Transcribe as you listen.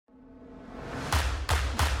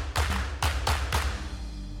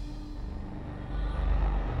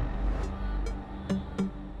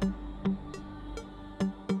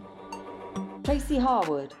Tracy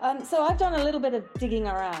Harwood. So I've done a little bit of digging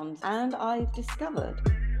around and I've discovered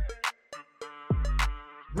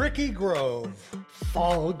Ricky Grove.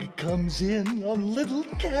 Fog comes in on little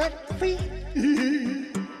cat feet.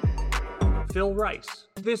 Phil Rice.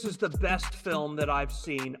 This is the best film that I've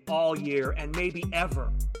seen all year and maybe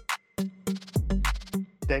ever.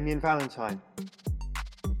 Damien Valentine.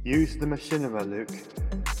 Use the machinima, Luke.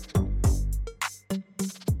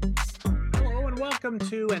 Hello and welcome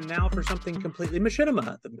to And Now for Something Completely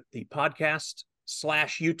Machinima, the podcast /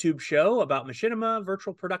 YouTube show about machinima,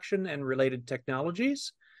 virtual production, and related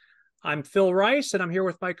technologies. I'm Phil Rice, and I'm here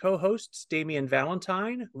with my co-hosts, Damien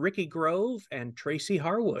Valentine, Ricky Grove, and Tracy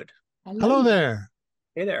Harwood. Hello there.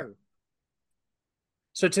 Hey there.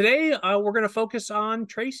 So today we're going to focus on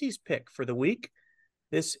Tracy's pick for the week.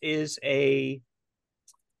 This is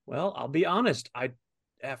I'll be honest.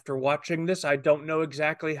 After watching this, I don't know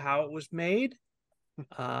exactly how it was made.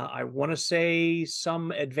 I want to say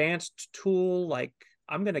some advanced tool, like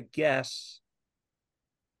I'm going to guess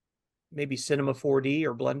maybe Cinema 4D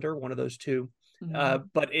or Blender, one of those two.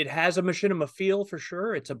 But it has a machinima feel for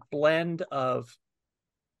sure. It's a blend of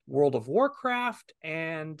World of Warcraft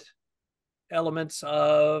and elements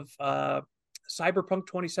of Cyberpunk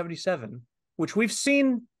 2077, which we've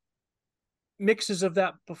seen mixes of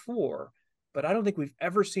that before, but I don't think we've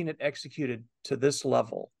ever seen it executed to this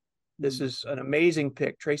level. This is an amazing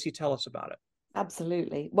pick. Tracy, tell us about it.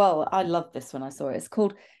 Absolutely. Well, I loved this when I saw it. It's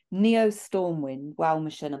called Neo Stormwind, WoW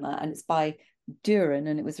Machinima, and it's by Duran,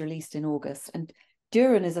 and it was released in August. And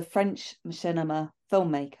Duran is a French machinima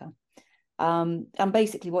filmmaker. And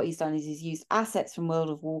basically what he's done is he's used assets from World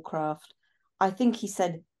of Warcraft. I think he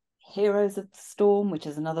said Heroes of the Storm, which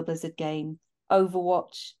is another Blizzard game,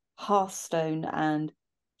 Overwatch, Hearthstone, and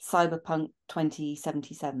Cyberpunk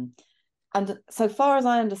 2077. And so far as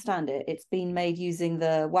I understand it, it's been made using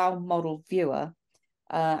the WoW model viewer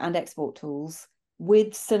and export tools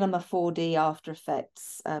with Cinema 4D, After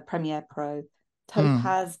Effects, Premiere Pro,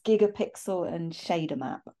 Topaz, Gigapixel, and Shader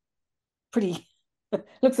Map.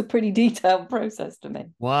 Looks a pretty detailed process to me.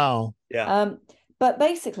 Wow. Yeah. But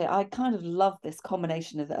basically, I kind of love this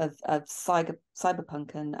combination of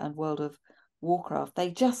Cyberpunk and World of Warcraft.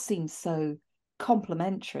 They just seem so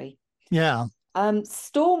complementary. Yeah.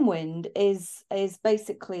 Stormwind is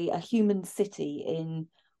basically a human city in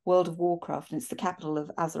World of Warcraft, and it's the capital of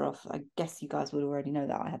Azeroth. I guess you guys would already know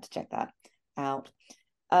that. I had to check that out.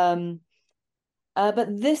 But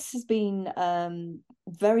this has been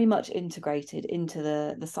very much integrated into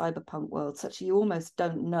the cyberpunk world, such you almost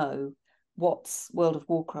don't know what's World of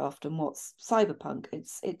Warcraft and what's cyberpunk.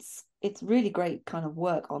 It's really great kind of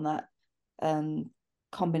work on that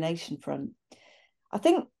combination front. I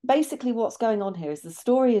think basically what's going on here is the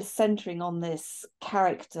story is centering on this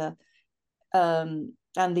character and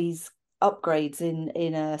these upgrades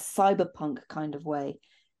in a cyberpunk kind of way,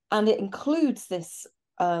 and it includes this.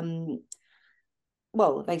 Well,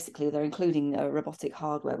 basically, they're including robotic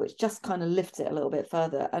hardware, which just kind of lifts it a little bit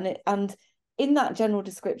further. And in that general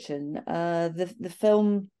description, the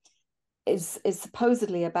film is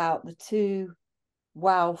supposedly about the two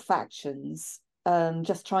WoW factions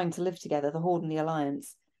just trying to live together, the Horde and the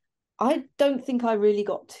Alliance. I don't think I really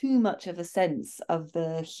got too much of a sense of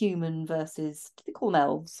the human versus, do they call them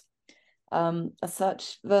elves, as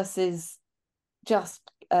such, versus just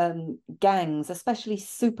gangs, especially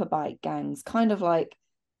superbike gangs, kind of like,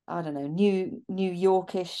 I don't know, New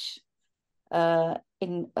Yorkish, or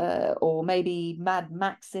maybe Mad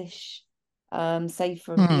Max-ish, say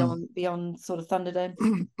from beyond sort of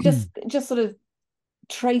Thunderdome. just sort of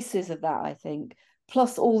traces of that, I think,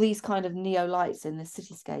 plus all these kind of neo lights in the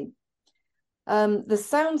cityscape. The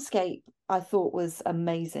soundscape I thought was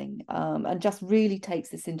amazing, and just really takes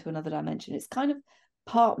this into another dimension. It's kind of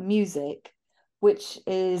part music, which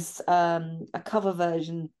is a cover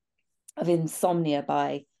version of Insomnia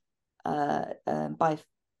by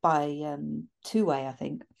Two-Way, I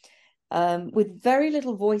think, with very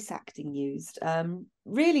little voice acting used,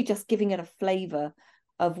 really just giving it a flavor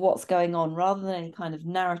of what's going on rather than any kind of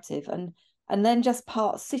narrative, and then just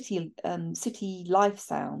part city life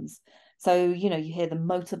sounds. So, you hear the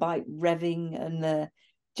motorbike revving and the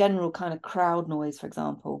general kind of crowd noise, for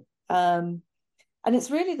example. And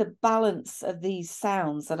it's really the balance of these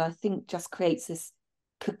sounds that I think just creates this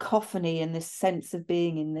cacophony and this sense of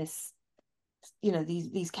being in this,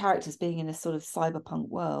 these characters being in this sort of cyberpunk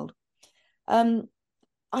world. It's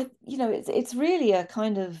really a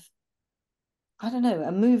kind of, I don't know,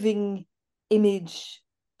 a moving image,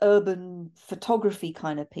 urban photography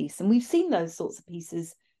kind of piece. And we've seen those sorts of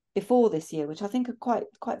pieces before this year, which I think are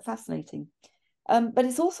quite fascinating. But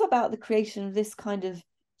it's also about the creation of this kind of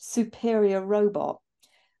superior robot,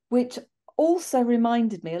 which also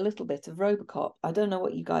reminded me a little bit of Robocop. I don't know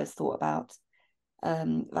what you guys thought about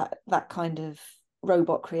that kind of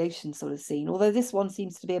robot creation sort of scene, although this one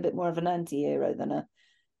seems to be a bit more of an anti-hero than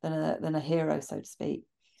a hero, so to speak.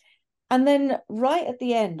 And then right at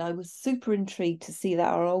the end, I was super intrigued to see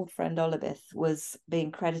that our old friend Olibeth was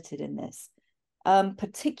being credited in this,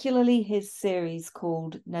 particularly his series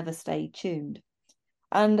called Never Stay Tuned.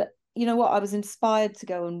 And you know what? I was inspired to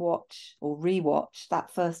go and watch or rewatch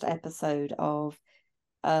that first episode of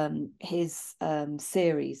his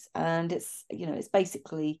series. And it's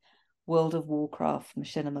basically World of Warcraft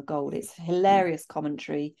Machinima Gold. It's hilarious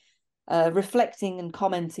commentary, reflecting and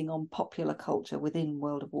commenting on popular culture within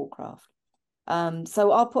World of Warcraft.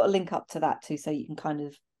 So I'll put a link up to that too, so you can kind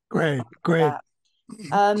of Great.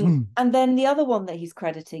 and then the other one that he's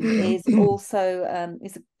crediting is also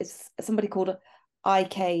is somebody called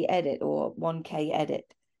IK Edit or 1K Edit,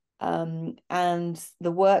 and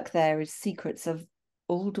the work there is Secrets of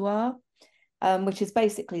Ulduar, which is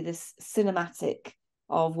basically this cinematic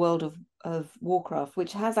of World of Warcraft,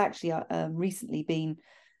 which has actually recently been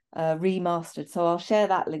remastered. So I'll share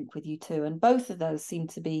that link with you too. And both of those seem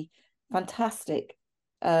to be fantastic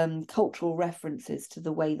cultural references to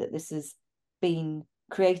the way that this has been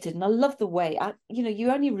created. And I love the way,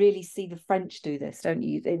 you only really see the French do this, don't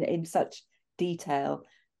you, in such detail.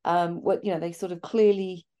 They sort of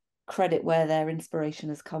clearly credit where their inspiration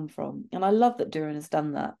has come from. And I love that Duran has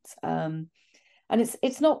done that. And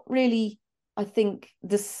it's not really, I think,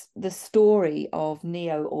 the story of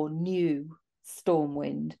Neo or new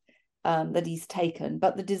Stormwind that he's taken,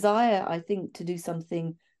 but the desire, I think, to do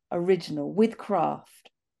something original with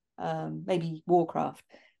craft, maybe Warcraft,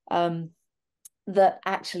 that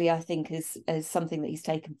actually I think is something that he's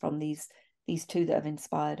taken from these two that have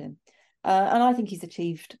inspired him. And I think he's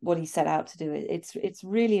achieved what he set out to do. It's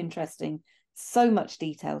really interesting, so much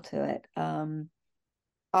detail to it.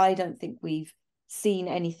 I don't think we've seen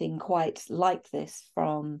anything quite like this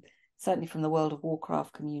certainly from the World of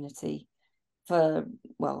Warcraft community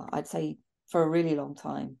I'd say for a really long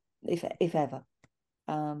time, if ever.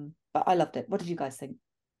 But I loved it. What did you guys think?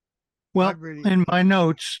 Well, in my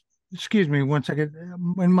notes, excuse me one second.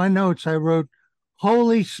 In my notes, I wrote,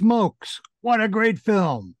 "Holy smokes, what a great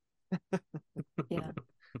film!" Yeah.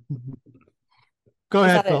 Go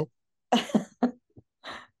ahead, Phil.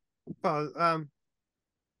 Well,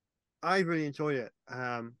 I really enjoyed it.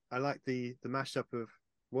 I like the mashup of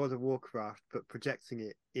World of Warcraft, but projecting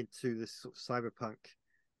it into this sort of cyberpunk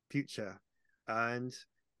future, and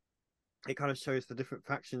it kind of shows the different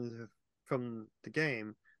factions from the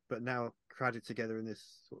game, but now crowded together in this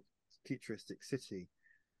sort of futuristic city.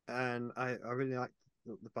 And I really like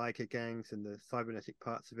the biker gangs and the cybernetic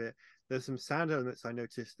parts of it. There's some sound elements I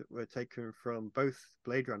noticed that were taken from both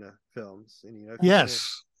Blade Runner films. And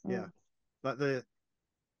yes, yeah, like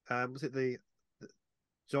was it the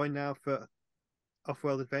Join Now for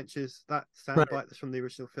Off-World Adventures? That soundbite that's from the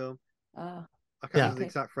original film. I can't remember the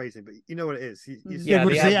exact phrasing, but you know what it is. It was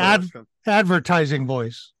the advertising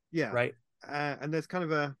voice. Yeah, right. And there's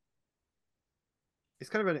kind of it's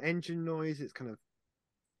kind of an engine noise. It's kind of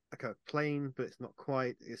like a plane, but it's not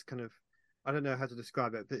quite. It's kind of, I don't know how to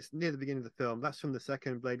describe it, but it's near the beginning of the film. That's from the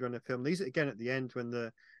second Blade Runner film. These are again at the end when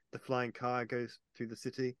the flying car goes through the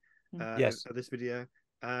city. Yes. Of this video,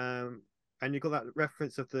 and you've got that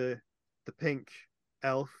reference of the pink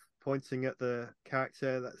elf pointing at the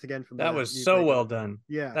character. That's again from that was so well done.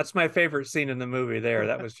 Yeah, that's my favorite scene in the movie.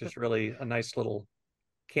 That was just really a nice little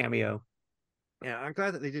cameo. Yeah, I'm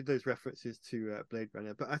glad that they did those references to Blade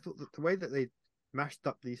Runner, but I thought that the way that they mashed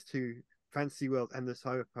up these two, fantasy world and the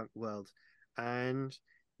cyberpunk world, and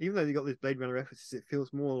even though they got these Blade Runner references, it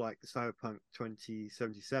feels more like the Cyberpunk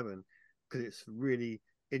 2077 because it's really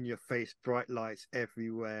in your face, bright lights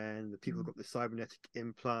everywhere, and the people have got the cybernetic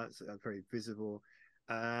implants that are very visible.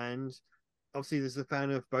 And obviously there's a fan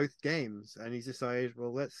of both games, and he's decided,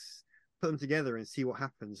 well, let's put them together and see what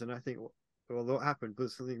happens. And I think what happened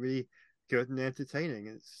was something really good and entertaining.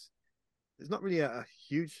 It's not really a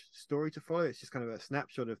huge story to follow. It's just kind of a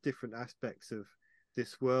snapshot of different aspects of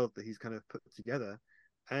this world that he's kind of put together.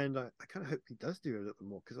 And I kind of hope he does do a little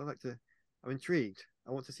more, because I'm intrigued.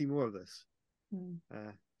 I want to see more of this.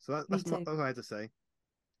 So that's what I had to say. It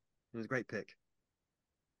was a great pick.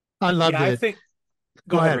 I loved it. I think.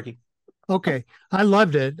 Go ahead, Ricky. Okay, I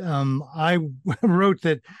loved it. I wrote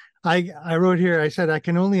that. I wrote here. I said I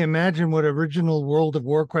can only imagine what original World of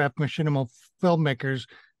Warcraft machinima filmmakers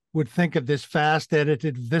would think of this fast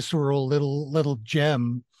edited, visceral little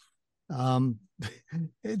gem.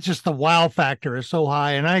 It's just the wow factor is so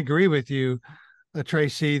high, and I agree with you,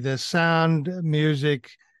 Tracy. The sound,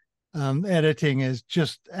 music, editing is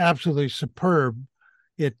just absolutely superb.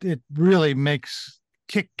 It really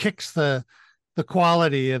kicks the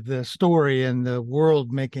quality of the story and the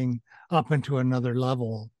world making up into another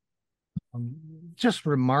level. Just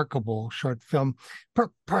remarkable short film.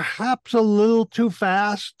 Perhaps a little too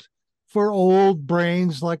fast for old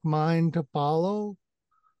brains like mine to follow,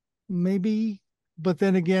 maybe. But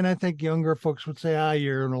then again, I think younger folks would say,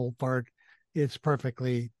 you're an old fart. It's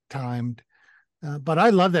perfectly timed. But I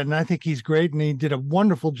love that. And I think he's great. And he did a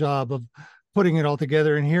wonderful job of putting it all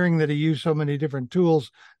together, and hearing that he used so many different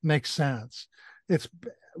tools makes sense. It's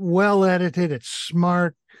well edited. It's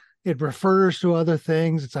smart. It refers to other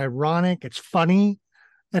things. It's ironic. It's funny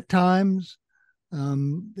at times.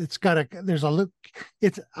 It's got there's a look.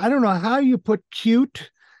 I don't know how you put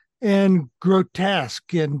cute and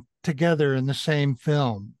grotesque together in the same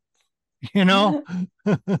film.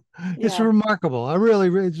 It's remarkable.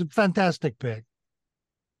 It's a fantastic pick.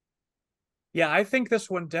 Yeah, I think this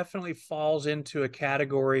one definitely falls into a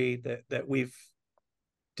category that we've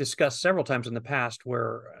discussed several times in the past,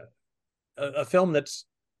 where a film that's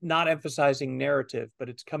not emphasizing narrative, but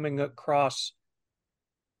it's coming across,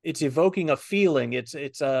 it's evoking a feeling. It's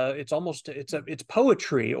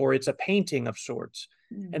poetry, or it's a painting of sorts.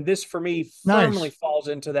 And this, for me, firmly falls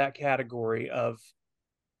into that category of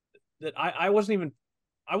that. I wasn't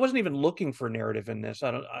even looking for narrative in this.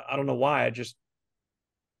 I don't know why.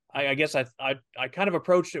 I guess I kind of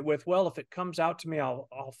approached it with, well, if it comes out to me,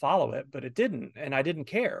 I'll follow it, but it didn't, and I didn't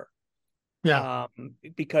care. Yeah.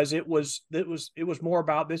 Because it was more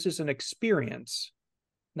about, this is an experience,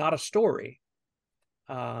 not a story.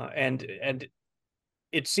 And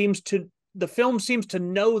the film seems to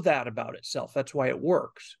know that about itself. That's why it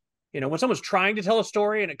works. When someone's trying to tell a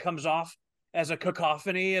story and it comes off as a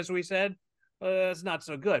cacophony, as we said, it's not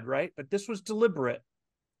so good, right? But this was deliberate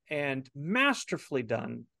and masterfully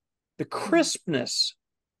done. The crispness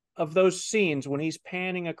of those scenes when he's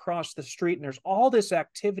panning across the street and there's all this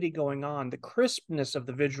activity going on, the crispness of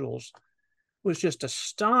the visuals was just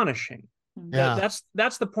astonishing. Yeah.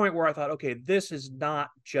 That's the point where I thought, okay, this is not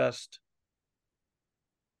just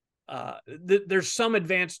there's some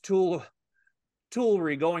advanced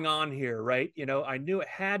toolery going on here, right? I knew it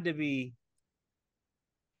had to be.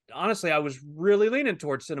 Honestly, I was really leaning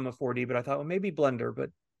towards Cinema 4D, but I thought, well, maybe Blender, but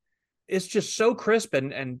it's just so crisp,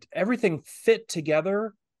 and everything fit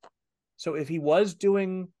together. So if he was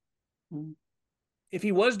doing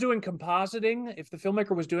compositing, if the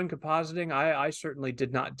filmmaker was doing compositing, I certainly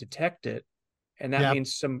did not detect it. And that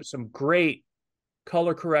means some great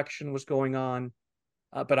color correction was going on.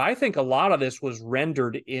 But I think a lot of this was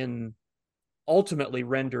ultimately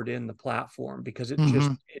rendered in the platform, because it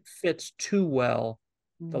fits too well.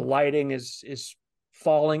 The lighting is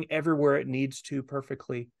falling everywhere it needs to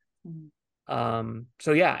perfectly.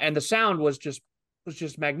 So yeah, and the sound was just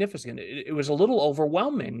magnificent. It was a little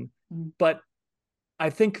overwhelming, but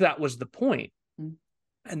I think that was the point.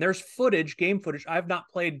 And there's game footage.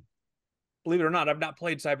 Believe it or not, I've not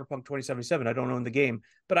played Cyberpunk 2077. I don't own the game,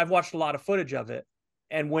 but I've watched a lot of footage of it.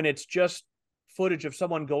 And when it's just footage of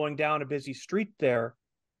someone going down a busy street there,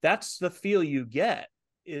 that's the feel you get,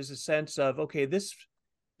 is a sense of, okay, this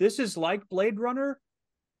is like Blade Runner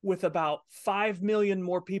with about 5 million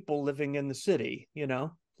more people living in the city,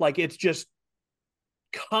 like it's just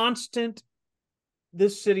constant.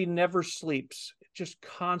 This city never sleeps. It's just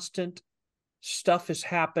constant stuff is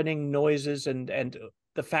happening, noises, and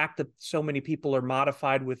the fact that so many people are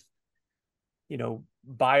modified with,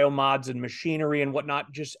 biomods and machinery and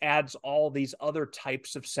whatnot, just adds all these other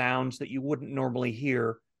types of sounds that you wouldn't normally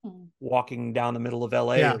hear walking down the middle of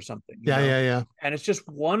LA or something. Yeah. And it's just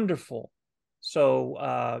wonderful. So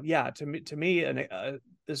to me,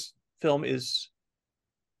 this film is,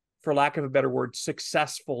 for lack of a better word,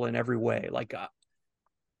 successful in every way. Like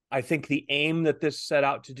I think the aim that this set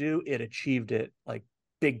out to do, it achieved it like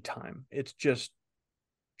big time. It's just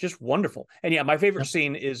wonderful. And yeah, my favorite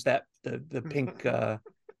scene is that the pink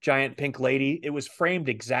giant pink lady. It was framed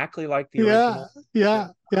exactly like the original. Yeah.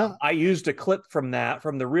 I used a clip from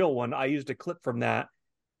the real one. I used a clip from that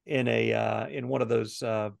in one of those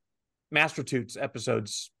Master Toots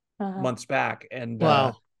episodes months back, and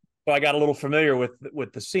wow. So I got a little familiar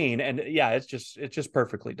with the scene, and yeah, it's just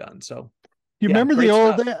perfectly done. So you remember the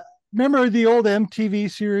old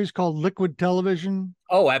MTV series called Liquid Television?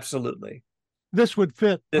 Oh, absolutely. This would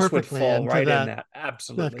fit. This perfectly would fall into right that, in that.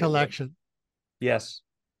 Absolutely, that collection. Yes,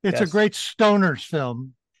 it's a great stoners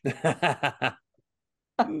film.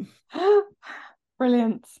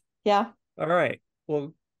 Brilliant. Yeah. All right.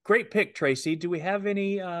 Well, great pick, Tracy. Do we have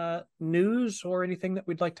any news or anything that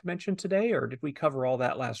we'd like to mention today, or did we cover all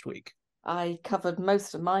that last week? I covered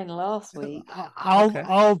most of mine last week.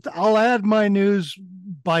 I'll add my news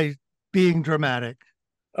by being dramatic.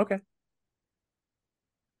 Okay.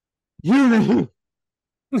 Unity.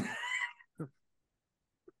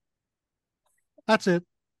 That's it.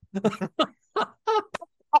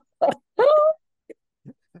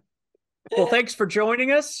 Well, thanks for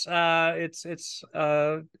joining us. It's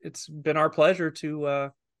been our pleasure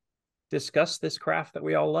to discuss this craft that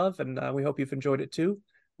we all love, and we hope you've enjoyed it too.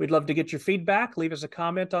 We'd love to get your feedback. Leave us a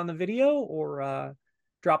comment on the video or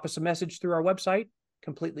drop us a message through our website,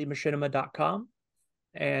 completelymachinima.com,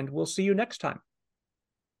 and we'll see you next time.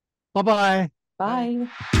 Bye-bye. Bye.